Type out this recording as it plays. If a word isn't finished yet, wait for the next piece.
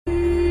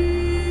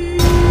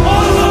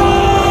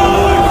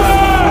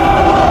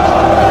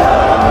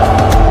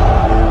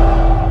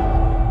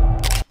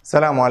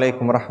Assalamu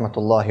alaikum wa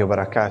rahmatullahi wa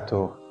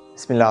barakatuh.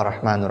 Bismillah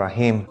ar-Rahman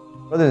ar-Rahim.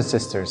 Brothers and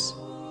sisters,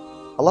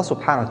 Allah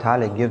subhanahu wa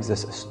ta'ala gives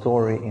us a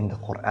story in the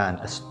Quran,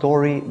 a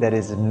story that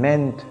is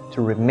meant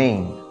to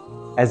remain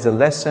as a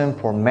lesson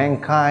for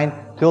mankind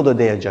till the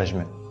day of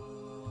judgment.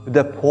 To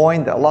the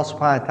point that Allah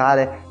subhanahu wa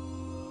ta'ala,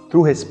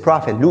 through His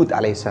Prophet Lut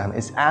alayhi salam,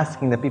 is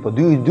asking the people,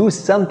 do you do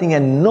something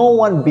that no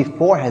one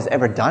before has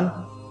ever done?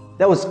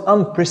 That was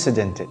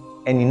unprecedented.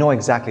 And you know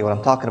exactly what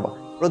I'm talking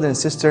about. Brother and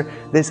sister,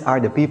 these are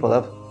the people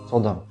of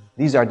Sodom.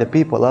 These are the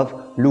people of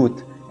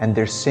Lut and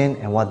their sin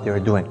and what they were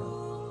doing.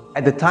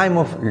 At the time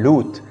of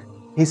Lut,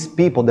 his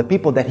people, the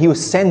people that he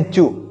was sent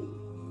to,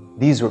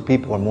 these were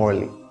people who were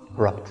morally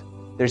corrupt.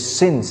 Their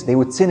sins, they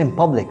would sin in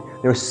public.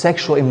 There was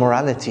sexual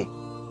immorality.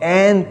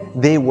 And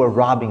they were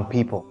robbing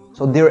people.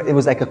 So it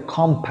was like a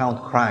compound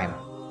crime.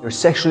 They're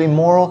sexually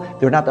immoral.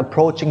 They're not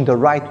approaching the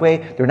right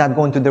way. They're not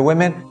going to their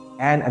women.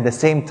 And at the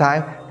same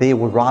time, they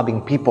were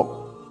robbing people.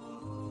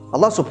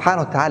 Allah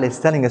subhanahu wa ta'ala is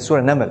telling us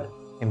Surah Naml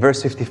in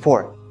verse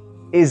 54,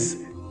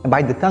 is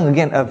by the tongue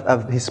again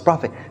of His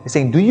Prophet. He's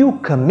saying, do you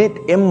commit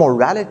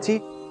immorality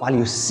while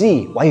you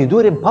do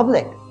it in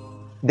public?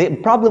 The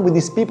problem with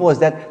these people is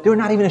that they're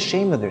not even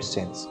ashamed of their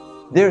sins.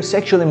 Their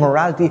sexual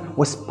immorality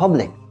was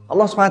public.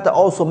 Allah subhanahu wa ta'ala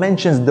also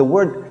mentions the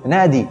word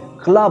nadi,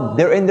 club.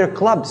 They're in their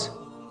clubs.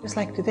 Just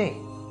like today.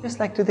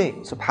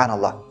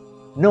 Subhanallah.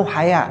 No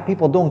haya.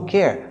 People don't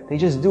care. They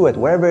just do it.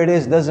 Wherever it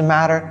is, doesn't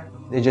matter.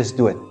 They just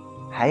do it.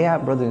 Haya,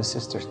 brothers and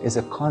sisters, is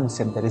a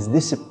concept that is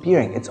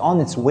disappearing. It's on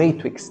its way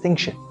to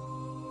extinction.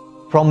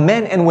 From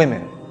men and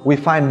women, we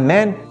find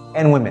men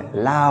and women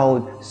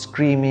loud,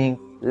 screaming,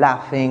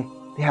 laughing.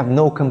 They have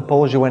no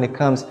composure when it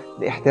comes.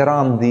 The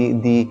ihtiram,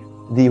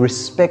 the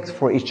respect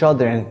for each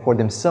other and for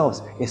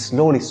themselves is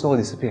slowly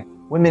disappearing.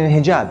 Women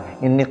in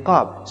hijab, in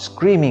niqab,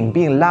 screaming,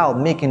 being loud,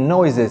 making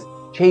noises,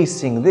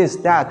 chasing this,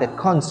 that, at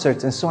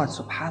concerts and so on.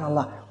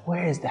 Subhanallah,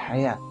 where is the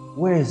haya?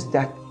 Where is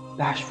that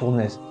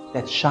bashfulness,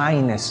 that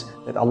shyness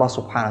that Allah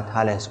subhanahu wa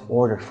ta'ala has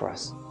ordered for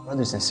us?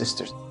 Brothers and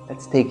sisters,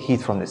 let's take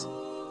heed from this.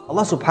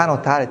 Allah subhanahu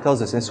wa ta'ala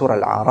tells us in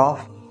Surah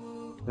Al-A'raf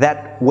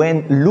that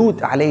when Lut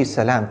alayhi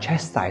salam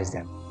chastised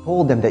them,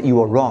 told them that you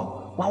were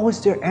wrong, what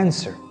was their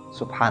answer?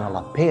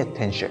 Subhanallah, pay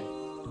attention.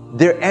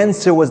 Their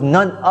answer was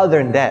none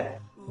other than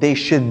that they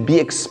should be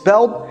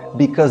expelled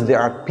because there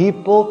are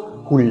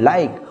people who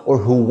like or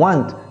who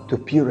want to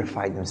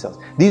purify themselves.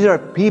 These are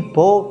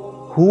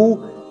people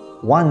who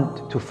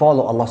want to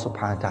follow Allah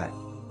subhanahu wa ta'ala.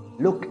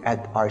 Look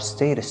at our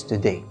status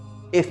today.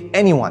 If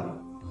anyone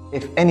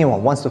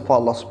wants to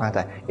follow Allah subhanahu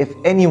wa ta'ala, if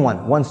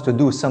anyone wants to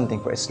do something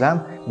for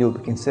Islam, they will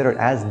be considered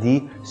as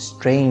the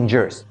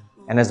strangers.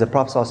 And as the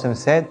Prophet ﷺ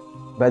said,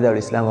 بدأ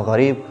الإسلام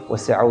غريب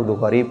وسيعود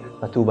غريب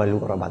فتوبى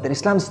للغرباء. That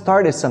Islam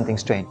started something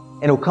strange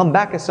and it will come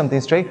back as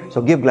something strange,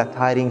 so give glad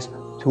tidings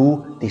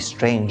to the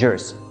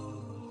strangers.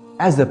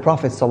 As the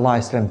Prophet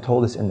ﷺ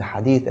told us in the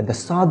hadith, that the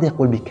sadiq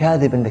will be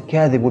kadhib and the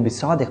kadhib will be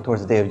sadiq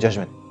towards the day of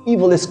judgment.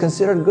 Evil is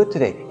considered good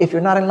today. If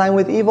you're not in line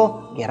with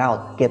evil, get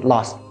out, get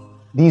lost.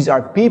 These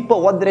are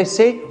people, what did I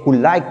say, who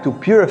like to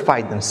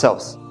purify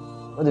themselves.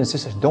 Brothers and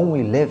sisters, don't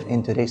we live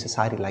in today's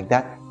society like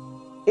that?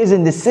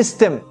 Isn't the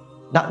system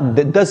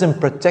that doesn't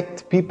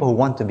protect people who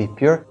want to be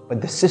pure,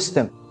 but the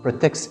system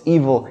protects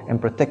evil and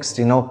protects,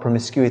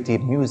 promiscuity,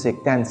 music,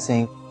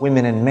 dancing,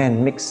 women and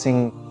men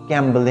mixing,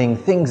 gambling,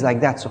 things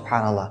like that,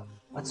 subhanallah.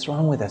 What's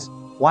wrong with us?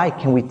 Why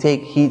can we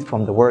take heed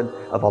from the word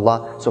of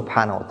Allah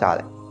subhanahu wa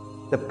ta'ala?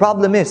 The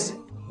problem is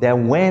that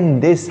when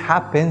this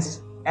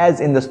happens, as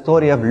in the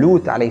story of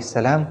Lut alayhi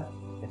salam,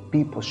 the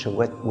people should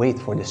wait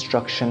for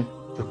destruction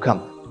to come.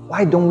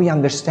 Why don't we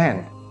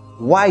understand?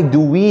 Why do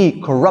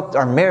we corrupt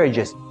our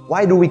marriages?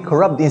 Why do we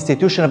corrupt the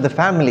institution of the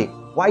family?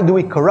 Why do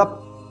we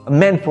corrupt a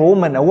man for a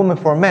woman, a woman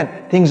for a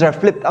man? Things are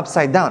flipped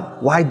upside down.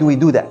 Why do we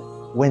do that?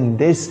 When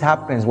this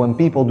happens, when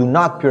people do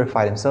not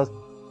purify themselves,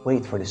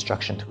 wait for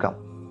destruction to come.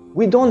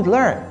 We don't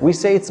learn. We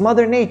say it's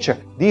Mother Nature.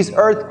 These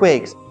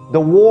earthquakes, the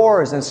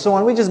wars and so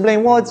on, we just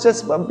blame, well, it's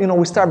just,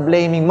 we start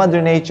blaming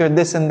Mother Nature,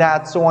 this and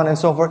that, so on and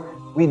so forth.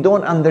 We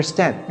don't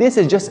understand. This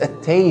is just a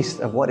taste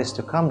of what is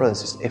to come,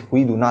 brothers and sisters, if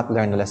we do not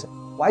learn the lesson.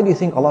 Why do you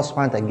think Allah subhanahu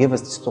wa ta'ala gave us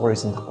the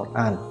stories in the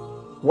Quran?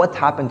 What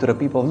happened to the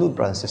people of Lut,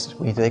 brothers and sisters?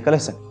 We need to take a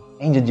lesson.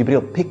 Angel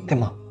Jibreel picked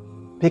them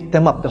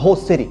up, the whole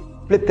city,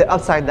 flipped it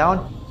upside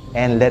down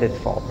and let it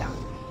fall down.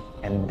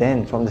 And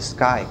then from the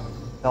sky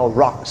fell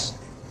rocks.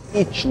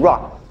 Each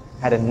rock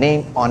had a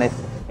name on it,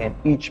 and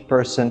each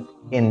person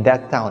in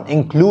that town,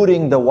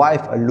 including the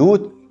wife of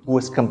Lut, who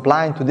was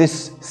compliant to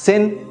this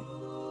sin,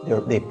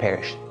 they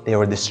perished. They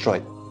were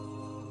destroyed.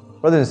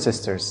 Brothers and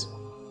sisters,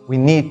 we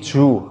need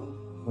to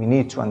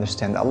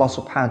understand that Allah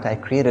subhanahu wa ta'ala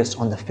created us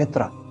on the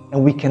fitrah,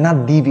 and we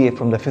cannot deviate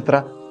from the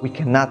fitrah. We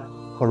cannot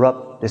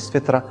corrupt this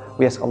fitrah.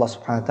 We ask Allah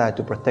subhanahu wa ta'ala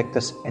to protect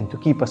us and to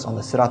keep us on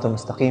the sirat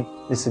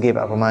al-mustaqim. This is Gabe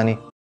al-Romani.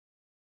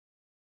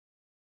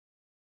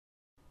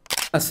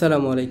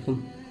 Assalamu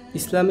alaikum.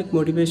 Islamic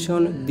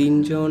Motivation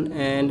Dinjon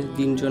and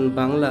Dinjon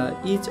Bangla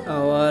is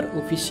our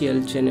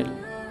official channel.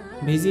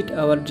 Visit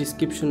our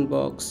description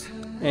box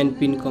and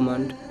pin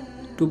command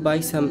to buy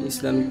some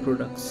Islamic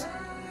products.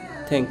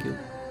 Thank you.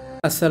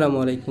 Assalamu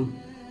alaikum.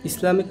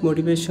 Islamic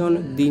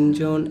Motivation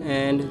Dinjon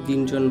and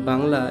Dinjon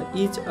Bangla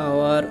is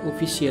our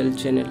official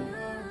channel.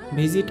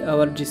 Visit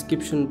our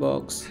description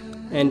box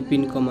and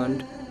pin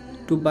command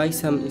to buy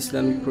some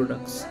Islamic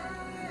products.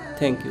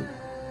 Thank you.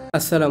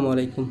 Assalamu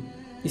alaikum.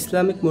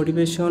 Islamic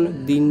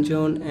Motivation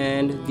Dinjon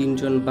and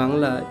Dinjon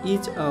Bangla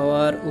is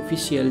our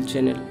official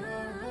channel.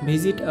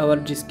 Visit our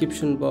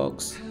description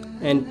box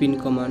and pin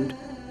command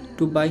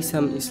to buy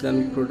some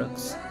Islamic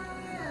products.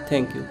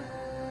 Thank you.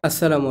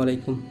 Assalamu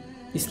alaikum.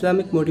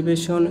 Islamic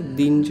Motivation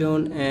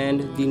Dinjon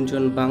and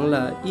Dinjon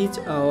Bangla is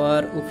our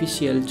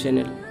official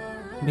channel.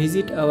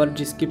 Visit our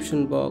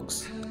description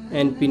box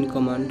and pin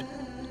command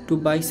to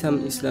buy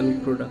some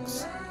Islamic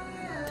products.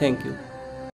 Thank you.